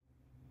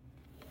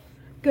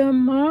Good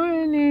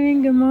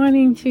morning. Good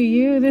morning to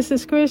you. This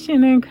is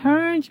Christian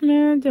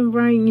Encouragement to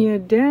brighten your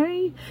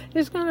day.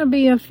 It's going to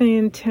be a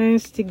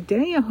fantastic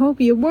day. I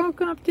hope you woke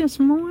up this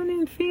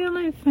morning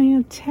feeling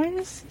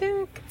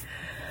fantastic.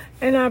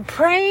 And I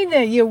pray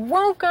that you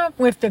woke up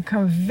with the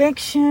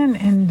conviction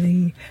and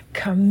the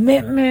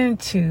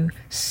commitment to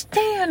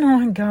stand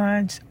on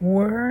God's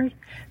word,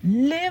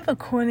 live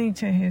according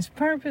to his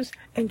purpose,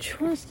 and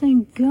trust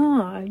in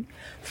God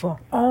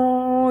for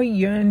all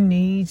your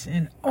needs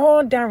and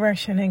all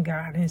direction and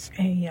guidance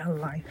in your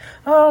life.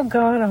 Oh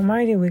God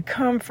Almighty, we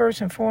come first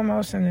and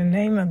foremost in the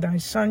name of thy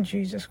Son,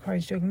 Jesus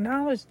Christ, to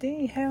acknowledge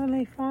thee,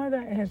 Heavenly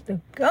Father, as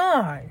the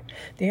God,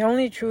 the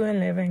only true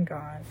and living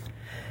God.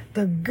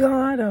 The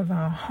God of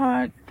our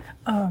heart,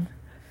 of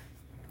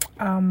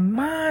our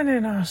mind,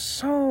 and our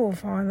soul,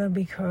 Father,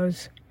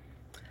 because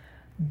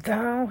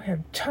thou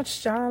have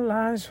touched our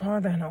lives,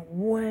 Father, in a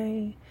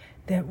way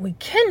that we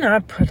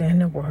cannot put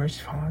into words,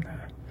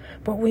 Father.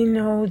 But we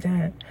know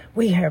that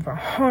we have a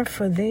heart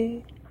for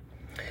thee.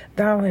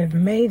 Thou have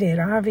made it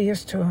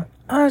obvious to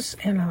us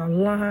in our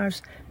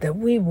lives that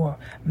we were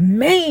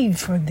made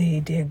for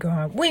thee, dear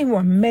God. We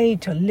were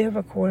made to live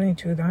according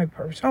to thy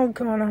purpose. Oh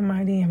God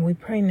Almighty, and we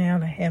pray now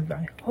to have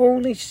thy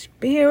Holy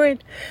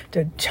Spirit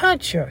to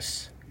touch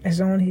us as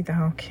only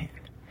thou can.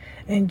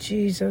 In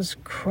Jesus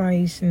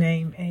Christ's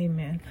name,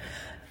 amen.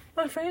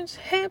 My friends,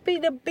 happy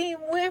to be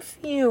with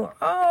you.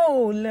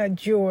 Oh, let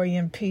joy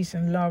and peace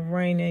and love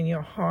reign in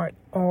your heart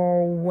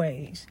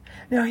always.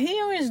 Now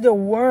here is the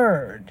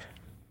word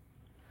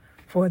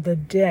for the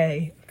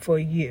day for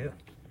you.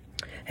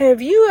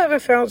 Have you ever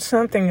felt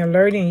something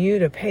alerting you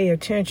to pay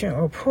attention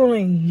or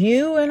pulling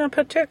you in a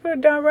particular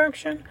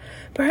direction?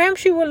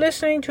 Perhaps you were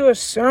listening to a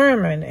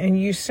sermon and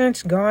you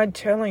sense God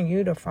telling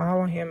you to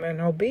follow him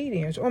in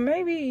obedience. Or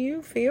maybe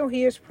you feel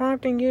he is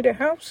prompting you to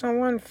help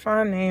someone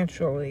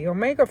financially or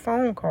make a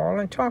phone call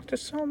and talk to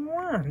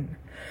someone.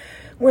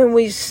 When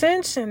we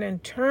sense an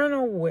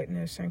internal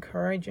witness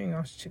encouraging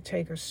us to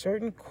take a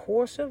certain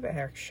course of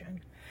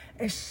action,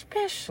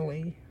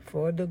 especially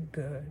for the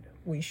good,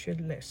 we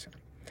should listen.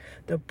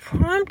 The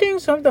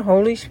promptings of the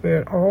Holy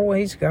Spirit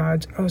always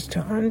guides us to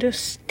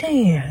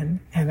understand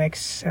and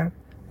accept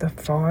the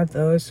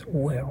Father's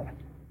will.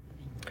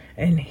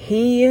 And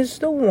he is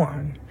the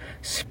one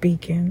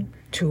speaking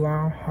to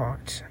our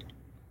hearts.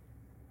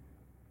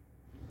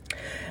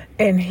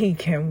 And he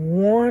can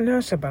warn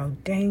us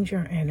about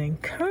danger and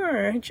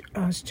encourage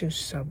us to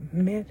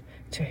submit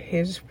to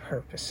his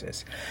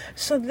purposes.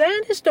 So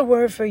that is the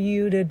word for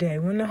you today.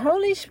 When the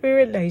Holy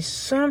Spirit lays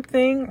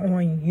something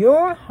on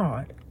your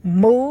heart,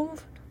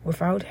 move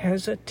without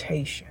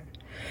hesitation.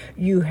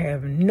 You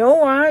have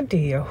no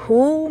idea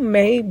who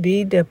may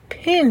be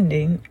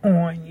depending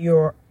on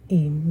your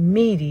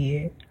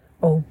immediate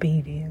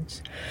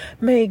obedience.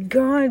 May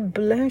God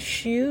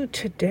bless you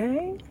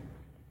today.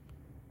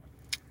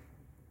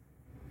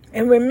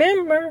 And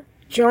remember,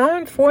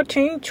 John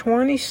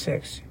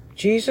 14:26,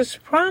 Jesus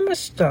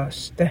promised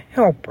us the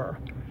Helper,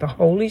 the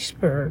Holy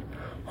Spirit,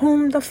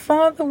 whom the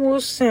Father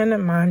will send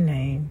in my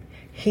name.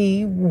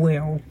 He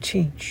will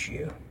teach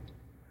you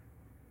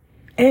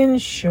and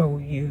show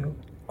you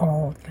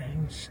all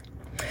things.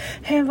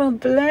 Have a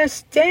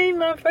blessed day,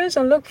 my friends.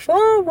 I look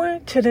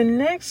forward to the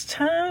next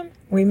time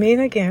we meet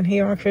again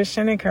here on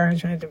Christian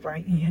Encouragement to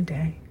brighten your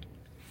day.